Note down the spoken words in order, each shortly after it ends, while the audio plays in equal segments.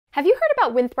Have you heard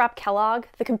about Winthrop Kellogg,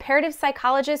 the comparative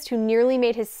psychologist who nearly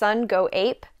made his son go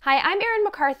ape? Hi, I'm Erin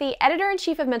McCarthy,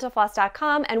 editor-in-chief of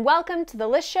mentalfloss.com, and welcome to the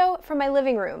List Show from my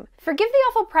living room. Forgive the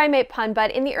awful primate pun,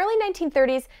 but in the early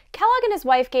 1930s, Kellogg and his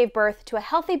wife gave birth to a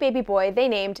healthy baby boy they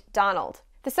named Donald.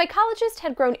 The psychologist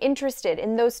had grown interested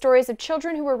in those stories of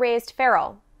children who were raised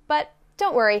feral. But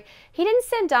don't worry, he didn't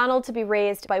send Donald to be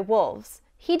raised by wolves.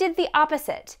 He did the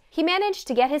opposite. He managed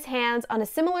to get his hands on a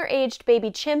similar-aged baby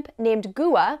chimp named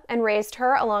Gua and raised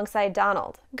her alongside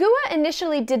Donald. Gua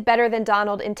initially did better than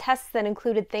Donald in tests that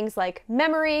included things like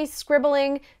memory,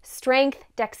 scribbling, strength,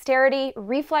 dexterity,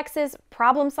 reflexes,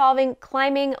 problem-solving,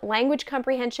 climbing, language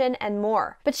comprehension, and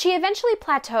more. But she eventually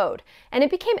plateaued, and it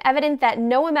became evident that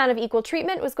no amount of equal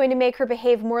treatment was going to make her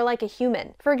behave more like a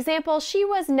human. For example, she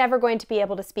was never going to be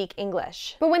able to speak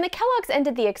English. But when the Kellogg's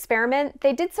ended the experiment,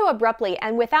 they did so abruptly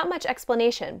and without much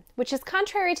explanation, which is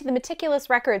contrary to the meticulous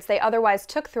records they otherwise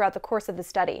took throughout the course of the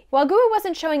study. While Gua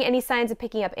wasn't showing any signs of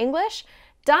picking up English,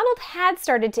 Donald had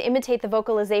started to imitate the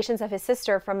vocalizations of his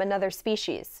sister from another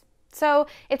species. So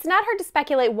it's not hard to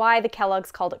speculate why the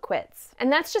Kellogg's called it quits.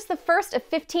 And that's just the first of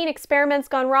 15 experiments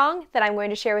gone wrong that I'm going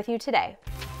to share with you today.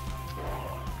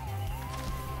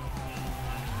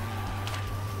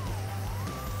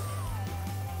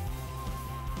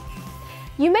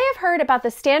 You may have heard about the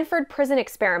Stanford prison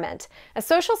experiment, a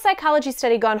social psychology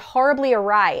study gone horribly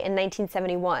awry in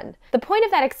 1971. The point of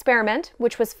that experiment,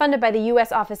 which was funded by the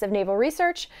U.S. Office of Naval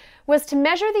Research, was to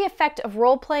measure the effect of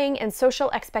role-playing and social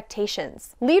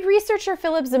expectations. Lead researcher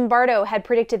Philip Zimbardo had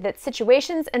predicted that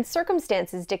situations and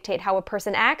circumstances dictate how a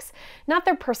person acts, not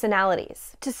their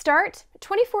personalities. To start,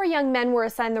 24 young men were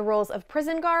assigned the roles of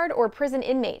prison guard or prison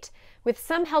inmate, with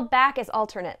some held back as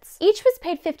alternates. Each was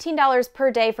paid $15 per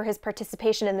day for his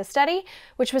participation in the study,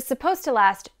 which was supposed to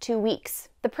last 2 weeks.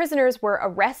 The prisoners were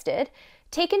arrested,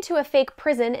 taken to a fake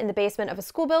prison in the basement of a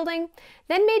school building,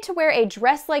 then made to wear a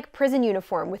dress-like prison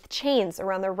uniform with chains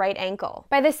around their right ankle.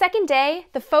 By the second day,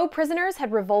 the faux prisoners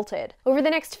had revolted. Over the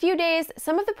next few days,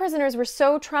 some of the prisoners were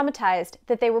so traumatized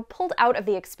that they were pulled out of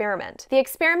the experiment. The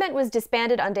experiment was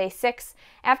disbanded on day 6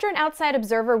 after an outside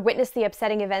observer witnessed the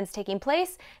upsetting events taking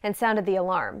place and sounded the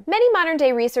alarm. Many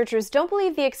modern-day researchers don't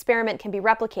believe the experiment can be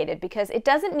replicated because it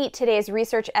doesn't meet today's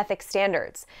research ethics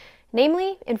standards,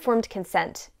 namely informed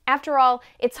consent. After all,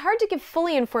 it's hard to give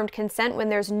fully informed consent when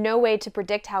there's no way to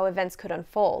predict how events could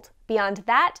unfold. Beyond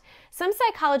that, some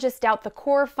psychologists doubt the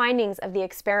core findings of the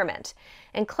experiment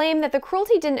and claim that the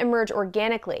cruelty didn't emerge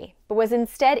organically, but was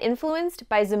instead influenced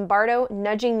by Zimbardo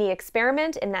nudging the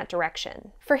experiment in that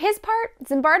direction. For his part,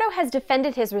 Zimbardo has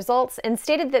defended his results and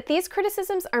stated that these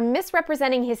criticisms are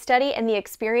misrepresenting his study and the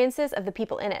experiences of the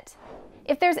people in it.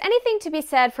 If there's anything to be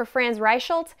said for Franz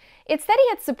Reichelt, it's that he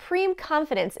had supreme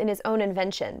confidence in his own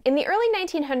invention. In the early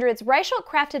 1900s, Reichelt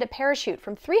crafted a parachute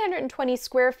from 320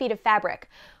 square feet of fabric,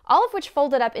 all of which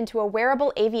folded up into a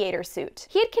wearable aviator suit.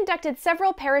 He had conducted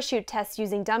several parachute tests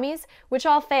using dummies, which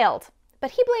all failed,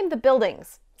 but he blamed the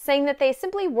buildings, saying that they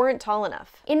simply weren't tall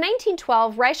enough. In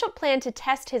 1912, Reichelt planned to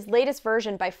test his latest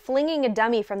version by flinging a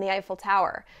dummy from the Eiffel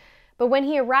Tower. But when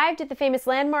he arrived at the famous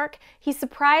landmark, he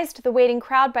surprised the waiting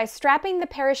crowd by strapping the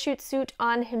parachute suit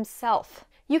on himself.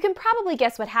 You can probably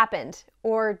guess what happened,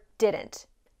 or didn't.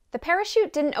 The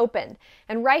parachute didn't open,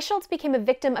 and Reichelt became a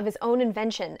victim of his own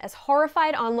invention as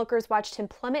horrified onlookers watched him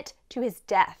plummet to his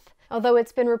death, although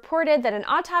it's been reported that an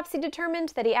autopsy determined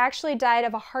that he actually died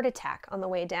of a heart attack on the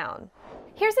way down.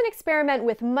 Here's an experiment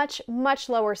with much, much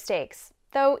lower stakes,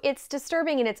 though it's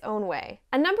disturbing in its own way.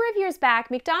 A number of years back,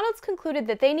 McDonald's concluded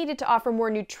that they needed to offer more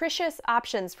nutritious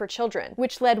options for children,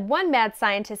 which led one mad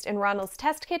scientist in Ronald's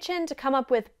test kitchen to come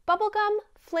up with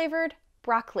bubblegum-flavored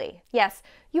broccoli. Yes,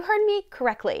 you heard me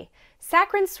correctly.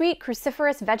 Saccharine sweet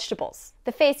cruciferous vegetables.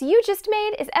 The face you just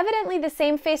made is evidently the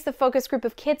same face the focus group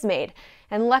of kids made,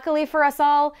 and luckily for us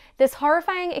all, this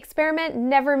horrifying experiment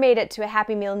never made it to a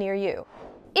Happy Meal near you.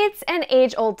 It's an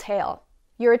age-old tale.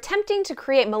 You're attempting to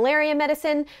create malaria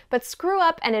medicine, but screw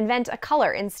up and invent a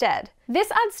color instead.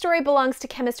 This odd story belongs to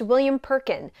chemist William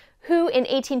Perkin, who in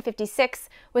 1856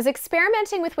 was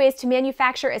experimenting with ways to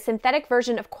manufacture a synthetic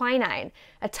version of quinine,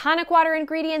 a tonic water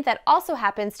ingredient that also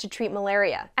happens to treat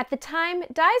malaria. At the time,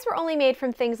 dyes were only made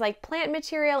from things like plant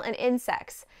material and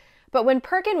insects. But when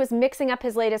Perkin was mixing up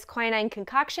his latest quinine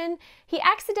concoction, he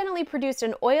accidentally produced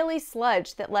an oily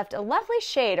sludge that left a lovely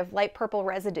shade of light purple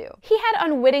residue. He had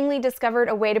unwittingly discovered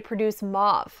a way to produce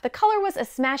mauve. The color was a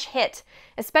smash hit,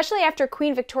 especially after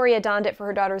Queen Victoria donned it for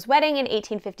her daughter's wedding in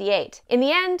 1858. In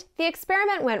the end, the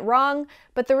experiment went wrong,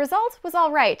 but the result was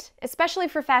all right, especially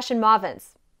for fashion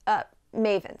mavens.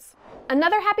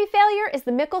 Another happy failure is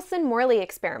the Michelson-Morley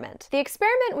experiment. The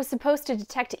experiment was supposed to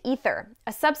detect ether,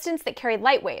 a substance that carried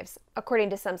light waves, according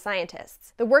to some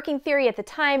scientists. The working theory at the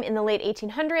time in the late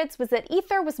 1800s was that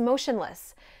ether was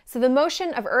motionless, so the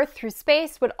motion of Earth through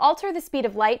space would alter the speed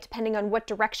of light depending on what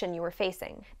direction you were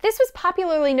facing. This was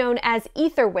popularly known as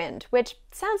ether wind, which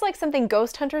sounds like something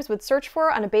ghost hunters would search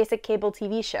for on a basic cable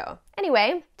TV show.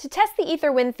 Anyway, to test the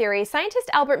ether wind theory, scientist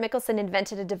Albert Michelson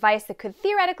invented a device that could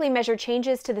theoretically measure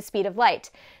changes to the speed of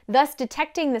light, thus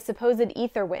detecting the supposed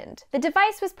ether wind. The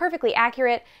device was perfectly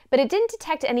accurate, but it didn't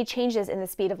detect any changes in the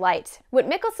speed of light. What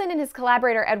Michelson and his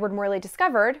collaborator Edward Morley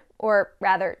discovered, or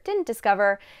rather didn't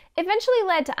discover, eventually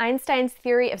led to Einstein's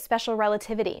theory of special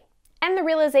relativity, and the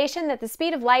realization that the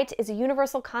speed of light is a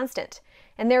universal constant,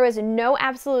 and there is no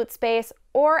absolute space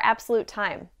or absolute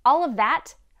time. All of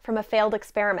that from a failed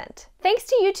experiment. Thanks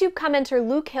to YouTube commenter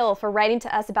Luke Hill for writing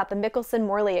to us about the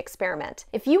Michelson-Morley experiment.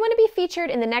 If you want to be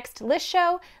featured in the next list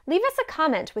show, leave us a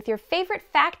comment with your favorite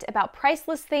fact about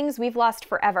priceless things we've lost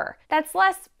forever. That's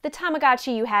less the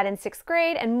Tamagotchi you had in 6th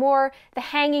grade and more the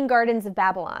Hanging Gardens of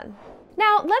Babylon.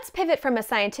 Now, let's pivot from a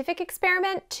scientific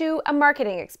experiment to a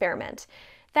marketing experiment.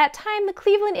 That time, the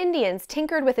Cleveland Indians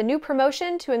tinkered with a new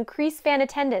promotion to increase fan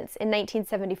attendance in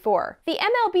 1974. The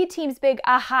MLB team's big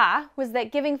aha was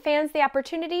that giving fans the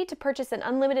opportunity to purchase an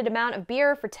unlimited amount of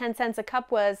beer for 10 cents a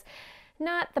cup was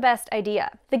not the best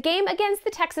idea. The game against the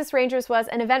Texas Rangers was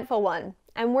an eventful one,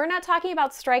 and we're not talking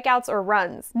about strikeouts or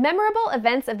runs. Memorable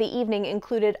events of the evening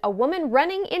included a woman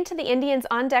running into the Indians'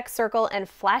 on-deck circle and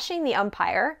flashing the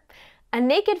umpire, a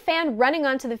naked fan running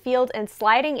onto the field and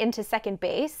sliding into second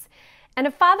base, and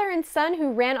a father and son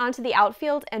who ran onto the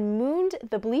outfield and mooned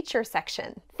the bleacher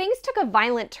section. Things took a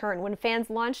violent turn when fans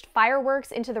launched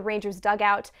fireworks into the Rangers'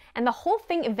 dugout, and the whole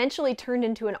thing eventually turned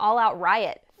into an all-out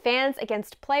riot. Fans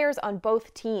against players on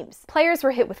both teams. Players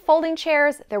were hit with folding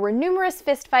chairs, there were numerous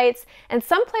fistfights, and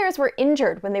some players were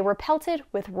injured when they were pelted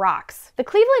with rocks. The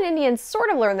Cleveland Indians sort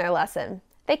of learned their lesson.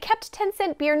 They kept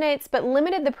 10-cent beer nights but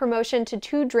limited the promotion to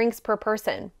 2 drinks per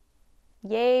person.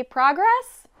 Yay,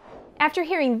 progress? After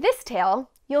hearing this tale,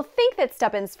 you'll think that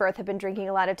Stubbins Firth had been drinking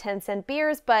a lot of 10-cent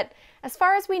beers, but as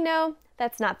far as we know,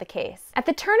 that's not the case. At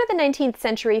the turn of the 19th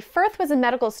century, Firth was a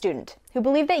medical student who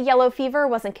believed that yellow fever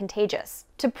wasn't contagious.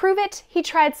 To prove it, he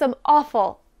tried some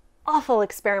awful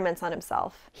experiments on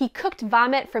himself. He cooked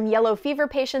vomit from yellow fever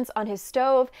patients on his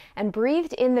stove and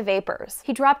breathed in the vapors.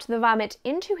 He dropped the vomit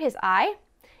into his eye,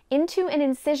 into an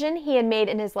incision he had made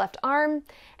in his left arm,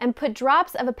 and put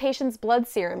drops of a patient's blood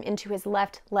serum into his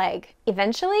left leg.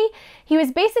 Eventually, he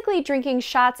was basically drinking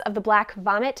shots of the black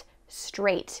vomit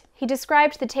straight. He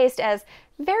described the taste as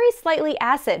very slightly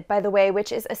acid, by the way,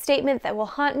 which is a statement that will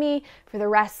haunt me for the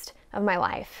rest of my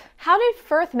life. How did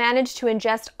Firth manage to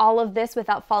ingest all of this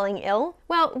without falling ill?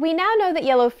 Well, we now know that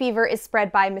yellow fever is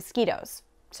spread by mosquitoes.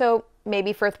 So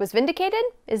maybe Firth was vindicated?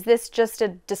 Is this just a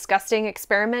disgusting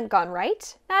experiment gone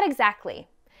right? Not exactly.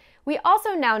 We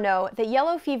also now know that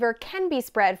yellow fever can be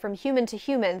spread from human to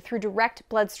human through direct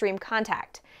bloodstream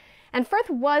contact. And Firth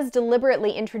was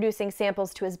deliberately introducing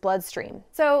samples to his bloodstream.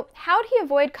 So how'd he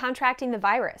avoid contracting the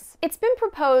virus? It's been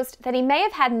proposed that he may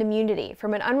have had an immunity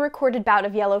from an unrecorded bout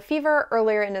of yellow fever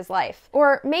earlier in his life.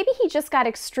 Or maybe he just got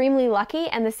extremely lucky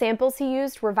and the samples he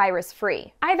used were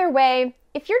virus-free. Either way,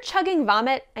 if you're chugging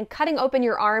vomit and cutting open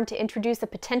your arm to introduce a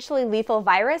potentially lethal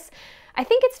virus, I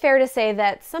think it's fair to say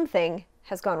that something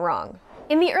has gone wrong.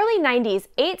 In the early 90s,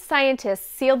 8 scientists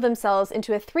sealed themselves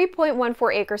into a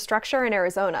 3.14-acre structure in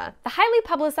Arizona. The highly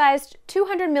publicized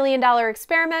 $200 million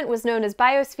experiment was known as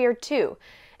Biosphere 2,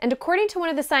 and according to one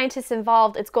of the scientists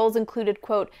involved, its goals included,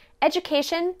 quote,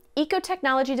 education,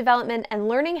 eco-technology development, and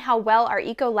learning how well our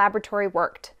eco-laboratory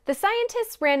worked. The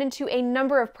scientists ran into a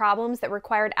number of problems that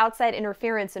required outside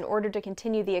interference in order to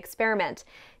continue the experiment,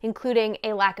 including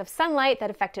a lack of sunlight that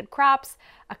affected crops,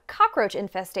 a cockroach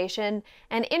infestation,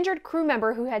 an injured crew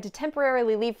member who had to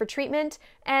temporarily leave for treatment,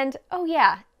 and, oh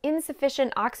yeah,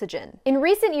 insufficient oxygen. In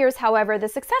recent years, however, the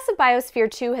success of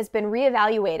Biosphere 2 has been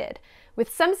reevaluated,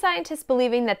 with some scientists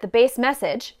believing that the base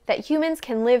message, that humans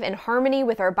can live in harmony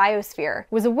with our biosphere,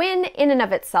 was a win in and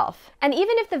of itself. And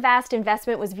even if the vast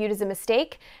investment was viewed as a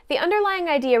mistake, the underlying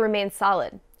idea remains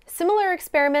solid. Similar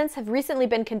experiments have recently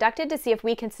been conducted to see if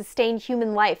we can sustain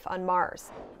human life on Mars.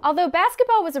 Although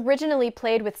basketball was originally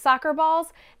played with soccer balls,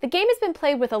 the game has been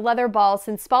played with a leather ball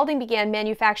since Spalding began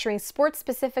manufacturing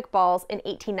sports-specific balls in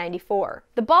 1894.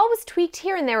 The ball was tweaked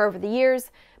here and there over the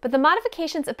years, but the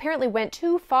modifications apparently went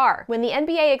too far when the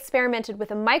NBA experimented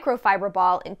with a microfiber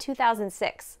ball in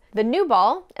 2006. The new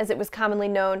ball, as it was commonly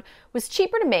known, was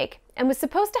cheaper to make and was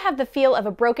supposed to have the feel of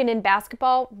a broken-in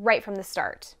basketball right from the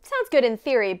start. Sounds good in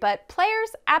theory, but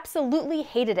players absolutely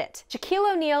hated it.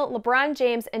 Shaquille O'Neal, LeBron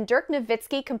James, and Dirk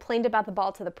Nowitzki complained about the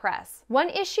ball to the press. One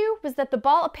issue was that the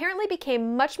ball apparently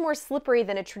became much more slippery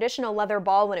than a traditional leather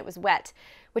ball when it was wet,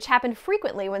 which happened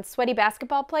frequently when sweaty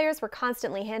basketball players were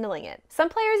constantly handling it. Some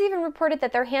players even reported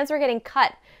that their hands were getting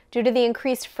cut due to the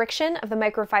increased friction of the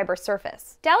microfiber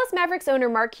surface. Dallas Mavericks owner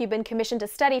Mark Cuban commissioned a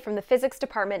study from the physics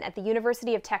department at the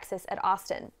University of Texas at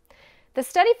Austin. The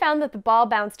study found that the ball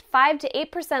bounced 5 to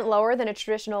 8% lower than a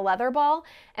traditional leather ball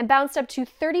and bounced up to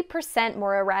 30%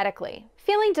 more erratically.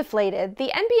 Feeling deflated,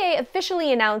 the NBA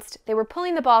officially announced they were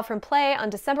pulling the ball from play on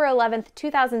December 11,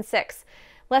 2006,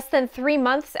 less than 3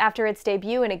 months after its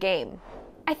debut in a game.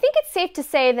 I think it's safe to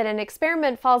say that an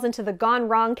experiment falls into the gone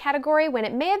wrong category when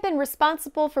it may have been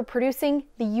responsible for producing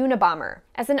the Unabomber.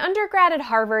 As an undergrad at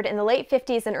Harvard in the late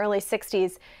 50s and early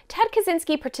 60s, Ted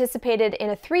Kaczynski participated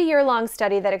in a 3-year-long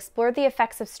study that explored the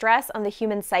effects of stress on the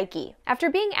human psyche. After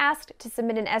being asked to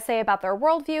submit an essay about their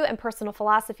worldview and personal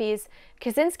philosophies,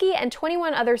 Kaczynski and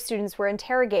 21 other students were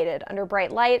interrogated under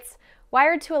bright lights,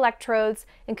 wired to electrodes,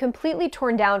 and completely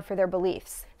torn down for their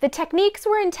beliefs. The techniques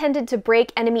were intended to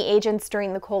break enemy agents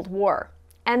during the Cold War,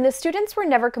 and the students were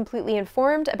never completely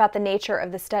informed about the nature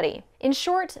of the study. In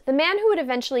short, the man who would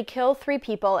eventually kill 3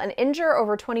 people and injure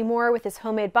over 20 more with his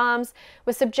homemade bombs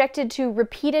was subjected to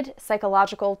repeated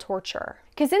psychological torture.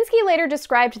 Kaczynski later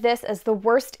described this as the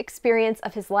worst experience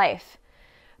of his life.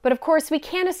 But of course, we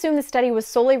can't assume the study was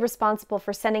solely responsible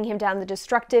for sending him down the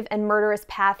destructive and murderous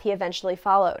path he eventually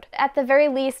followed. At the very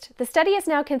least, the study is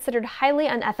now considered highly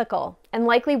unethical and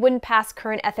likely wouldn't pass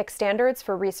current ethics standards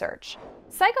for research.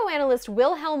 Psychoanalyst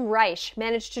Wilhelm Reich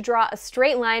managed to draw a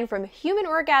straight line from human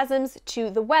orgasms to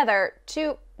the weather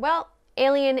to, well,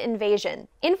 alien invasion.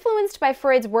 Influenced by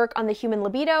Freud's work on the human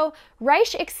libido,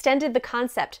 Reich extended the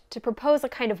concept to propose a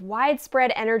kind of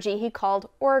widespread energy he called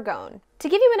orgone. To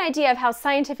give you an idea of how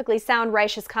scientifically sound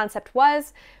Reich's concept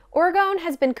was, orgone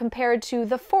has been compared to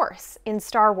the Force in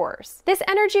Star Wars. This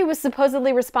energy was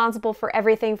supposedly responsible for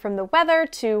everything from the weather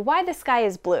to why the sky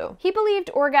is blue. He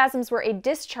believed orgasms were a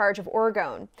discharge of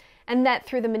orgone, and that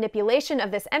through the manipulation of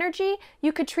this energy,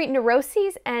 you could treat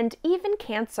neuroses and even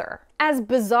cancer. As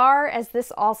bizarre as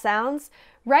this all sounds,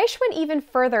 Reich went even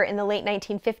further in the late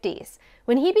 1950s,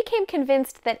 when he became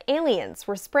convinced that aliens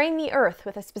were spraying the Earth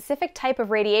with a specific type of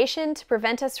radiation to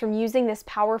prevent us from using this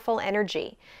powerful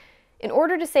energy. In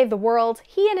order to save the world,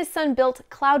 he and his son built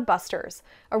cloudbusters,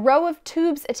 a row of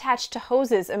tubes attached to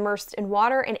hoses immersed in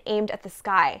water and aimed at the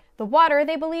sky. The water,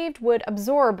 they believed, would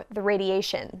absorb the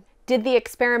radiation. Did the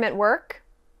experiment work?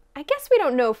 I guess we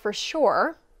don't know for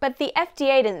sure, but the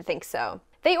FDA didn't think so.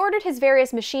 They ordered his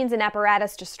various machines and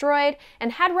apparatus destroyed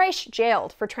and had Reich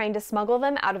jailed for trying to smuggle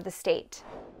them out of the state.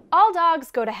 All dogs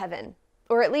go to heaven.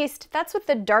 Or at least, that's what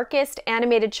the darkest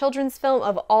animated children's film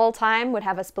of all time would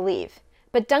have us believe.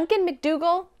 But Duncan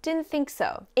McDougall didn't think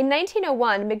so. In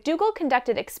 1901, McDougall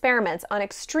conducted experiments on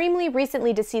extremely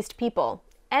recently deceased people,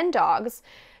 and dogs,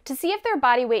 to see if their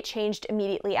body weight changed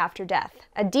immediately after death.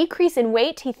 A decrease in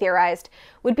weight, he theorized,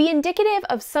 would be indicative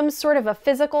of some sort of a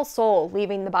physical soul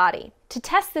leaving the body. To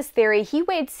test this theory, he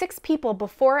weighed 6 people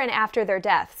before and after their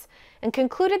deaths, and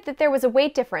concluded that there was a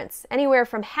weight difference, anywhere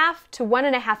from 1/2 to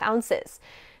 1.5 ounces,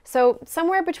 so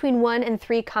somewhere between 1 and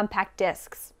 3 compact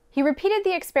discs. He repeated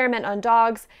the experiment on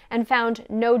dogs and found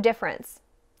no difference.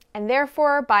 And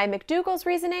therefore, by McDougall's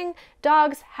reasoning,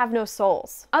 dogs have no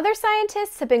souls. Other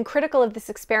scientists have been critical of this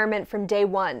experiment from day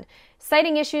one,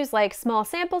 citing issues like small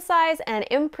sample size and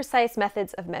imprecise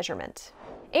methods of measurement.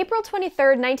 April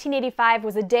 23, 1985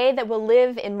 was a day that will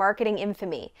live in marketing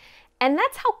infamy, and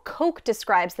that's how Coke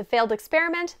describes the failed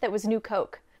experiment that was New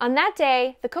Coke. On that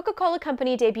day, the Coca-Cola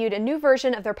Company debuted a new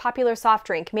version of their popular soft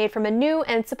drink made from a new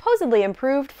and supposedly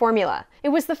improved formula. It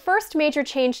was the first major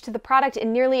change to the product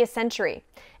in nearly a century,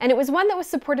 and it was one that was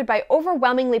supported by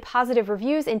overwhelmingly positive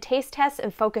reviews in taste tests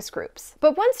and focus groups.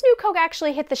 But once New Coke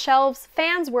actually hit the shelves,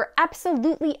 fans were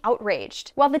absolutely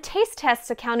outraged. While the taste tests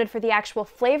accounted for the actual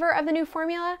flavor of the new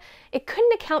formula, it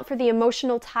couldn't account for the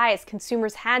emotional ties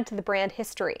consumers had to the brand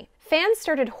history. Fans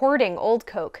started hoarding old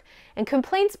Coke, and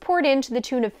complaints poured in to the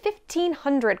tune of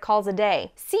 1,500 calls a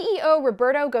day. CEO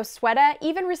Roberto Goizueta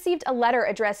even received a letter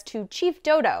addressed to Chief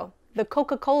Dodo, the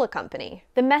Coca-Cola Company.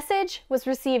 The message was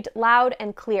received loud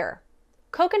and clear.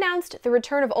 Coke announced the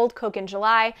return of Old Coke in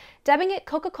July, dubbing it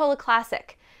Coca-Cola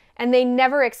Classic, and they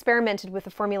never experimented with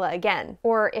the formula again.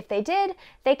 Or if they did,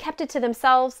 they kept it to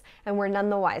themselves and were none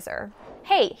the wiser.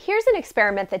 Hey, here's an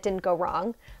experiment that didn't go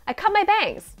wrong. I cut my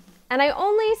bangs, and I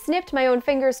only snipped my own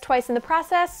fingers twice in the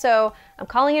process, so I'm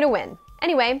calling it a win.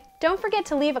 Anyway, don't forget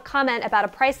to leave a comment about a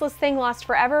priceless thing lost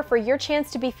forever for your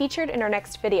chance to be featured in our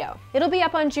next video. It'll be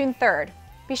up on June 3rd.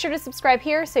 Be sure to subscribe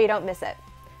here so you don't miss it.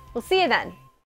 We'll see you then.